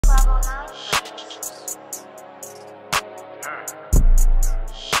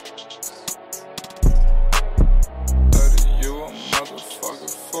You a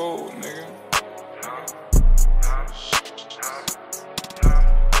motherfucking fool, nigga.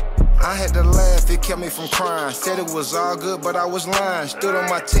 I had to laugh, it kept me from crying. Said it was all good, but I was lying. Stood on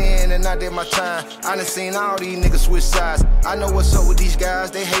my 10 and I did my time. I done seen all these niggas switch sides. I know what's up with these guys,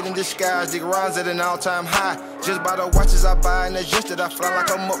 they hate in disguise. They rise at an all-time high. Just by the watches I buy and the jets that I fly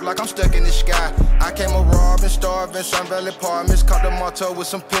like I'm up, like I'm stuck in the sky. I came a robbing, starving, Sun Valley apartments. Caught the motto with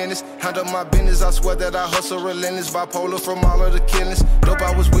some pennies. Handle my business, I swear that I hustle relentless. Bipolar from all of the killings. Dope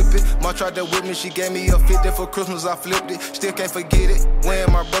I was whipping, Ma tried to whip me. She gave me a 50 for Christmas, I flipped it. Still can't forget it.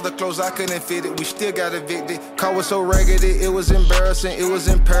 Wearing my brother clothes, I couldn't fit it. We still got evicted. Car was so raggedy, it was embarrassing. It was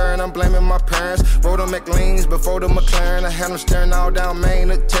impairing, I'm blaming my parents. Rode them McLeans before the McLaren. I had them staring all down Main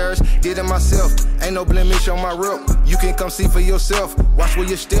at terrace. Did it myself, ain't no blemish on my rip. You can come see for yourself. Watch where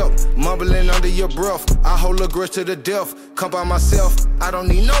you step, mumbling under your breath. I hold a grudge to the death. Come by myself, I don't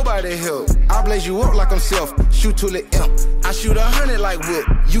need nobody help. I blaze you up like I'm self. Shoot to the imp. I shoot 100 like whip.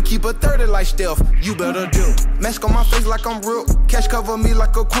 You keep a 30 like stealth. You better do. Mask on my face like I'm real. Cash cover me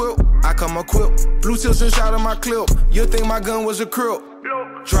like a quilt. I come equipped. Blue tips inside of my clip. You think my gun was a crib?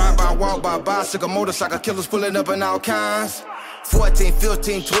 Drive by, walk by, bicycle, motorcycle, killers pulling up in all kinds. 14,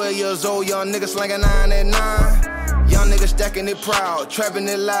 15, 12 years old, young niggas slanging 9 at 9. Young niggas stacking it proud, trapping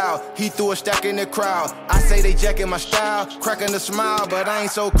it loud. He threw a stack in the crowd. I say they jacking my style, cracking a smile, but I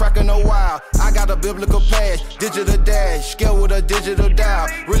ain't so cracking a while. I got a biblical past, digital dash, scale with a digital dial.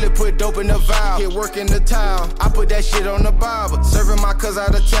 Really put dope in the vial, hit work in the town. I put that shit on the Bible, serving my cuz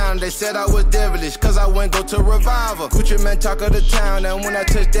out of town. They said I was devilish, cause I wouldn't go to revival. Gucci man talk of the town, and when I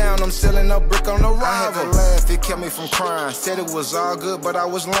touch down, I'm selling a brick on the rival. I had to laugh, it kept me from crying. Said it was all good, but I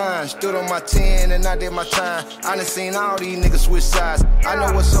was lying. Stood on my 10 and I did my time. I done seen all these niggas switch sides. I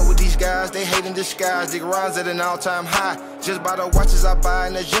know what's up with these guys, they hate in disguise. They rise at an all-time high. Just by the watches I buy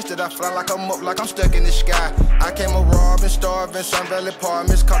and the jets that I fly like I'm up, like I'm stuck in the sky. I came a robbing, starving, Sun Valley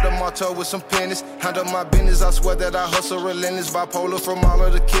apartments. Caught the motto with some pennies. Handle my business, I swear that I hustle relentless. Bipolar from all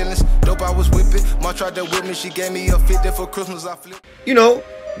of the killings. Dope I was whipping, Ma tried to whip me. She gave me a 50 for Christmas, I flipped. You know,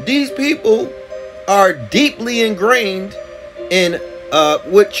 these people are deeply ingrained in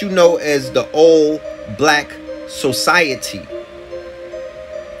what you know as the old black society,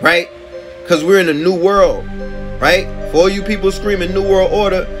 right? Because we're in a new world, right? For all you people screaming new world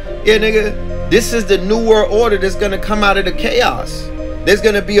order, yeah, nigga, this is the new world order that's gonna come out of the chaos. There's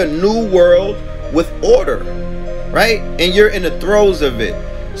gonna be a new world with order, right? And you're in the throes of it.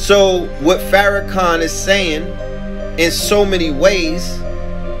 So what Farrakhan is saying, in so many ways,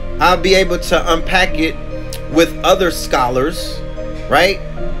 I'll be able to unpack it with other scholars, right?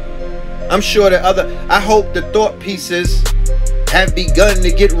 I'm sure that I hope the thought pieces have begun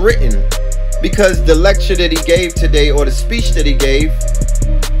to get written, because the lecture that he gave today, or the speech that he gave,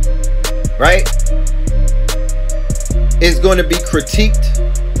 right, is going to be critiqued,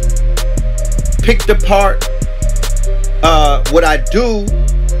 picked apart. What I do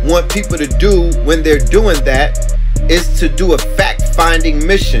want people to do when they're doing that is to do a fact-finding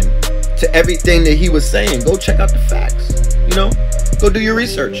mission to everything that he was saying. Go check out the facts, you know, go do your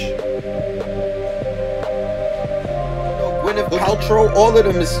research. Paltrow, all of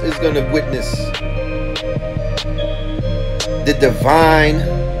them is going to witness the divine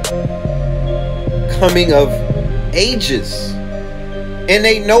coming of ages, and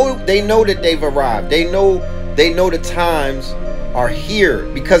they know that they've arrived. They know the times are here,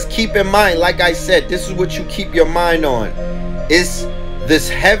 because keep in mind, like I said, this is what you keep your mind on. Is this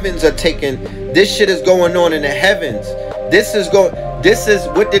heavens are taking, this shit is going on in the heavens. This is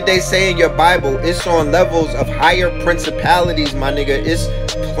what did they say in your Bible? It's on levels of higher principalities, my nigga. It's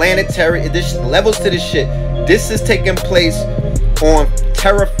planetary. There's levels to this shit. This is taking place on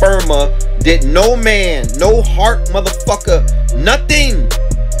terra firma that no man, no heart, motherfucker, nothing.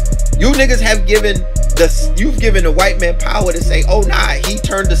 You niggas have you've given the white man power to say, oh nah, he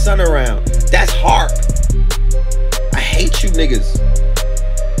turned the sun around. That's HARP. I hate you niggas.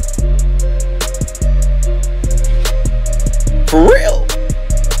 For real.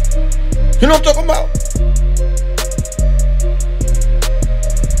 You know what I'm talking about?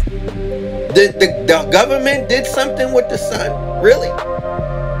 The government did something with the sun? Really?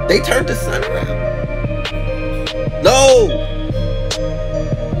 They turned the sun around? No.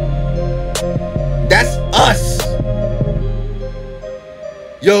 That's us.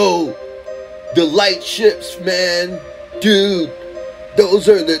 Yo, the light ships, man. Dude,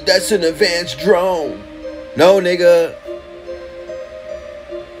 that's an advanced drone. No, nigga.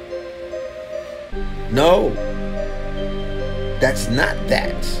 No. That's not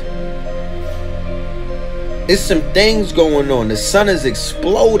that. It's some things going on. The sun is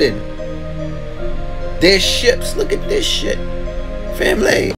exploding. There's ships. Look at this shit. Family.